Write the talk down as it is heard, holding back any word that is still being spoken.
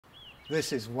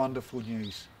This is wonderful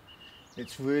news.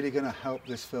 It's really going to help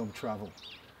this film travel,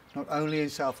 not only in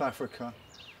South Africa,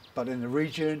 but in the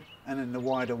region and in the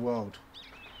wider world.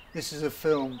 This is a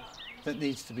film that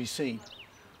needs to be seen.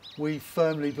 We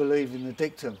firmly believe in the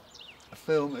dictum, a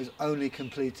film is only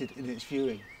completed in its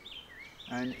viewing.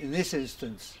 And in this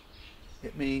instance,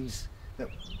 it means that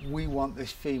we want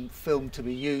this film to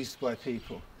be used by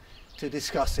people, to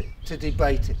discuss it, to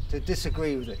debate it, to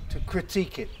disagree with it, to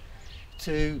critique it,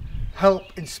 to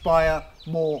help inspire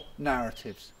more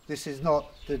narratives. This is not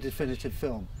the definitive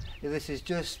film. This is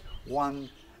just one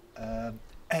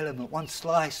element, one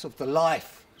slice of the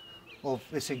life of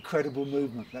this incredible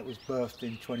movement that was birthed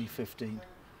in 2015.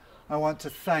 I want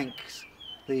to thank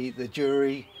the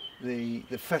jury, the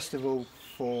festival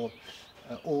for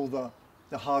all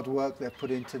the hard work they've put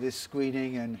into this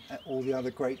screening and all the other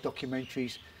great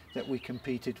documentaries that we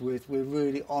competed with. We're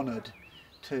really honoured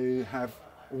to have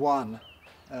won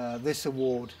this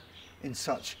award in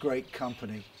such great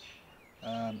company.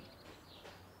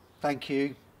 Thank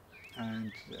you,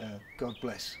 and God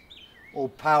bless. All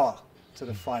power to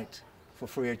the fight for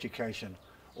free education.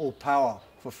 All power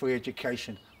for free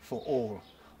education for all.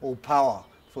 All power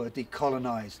for a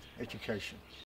decolonised education.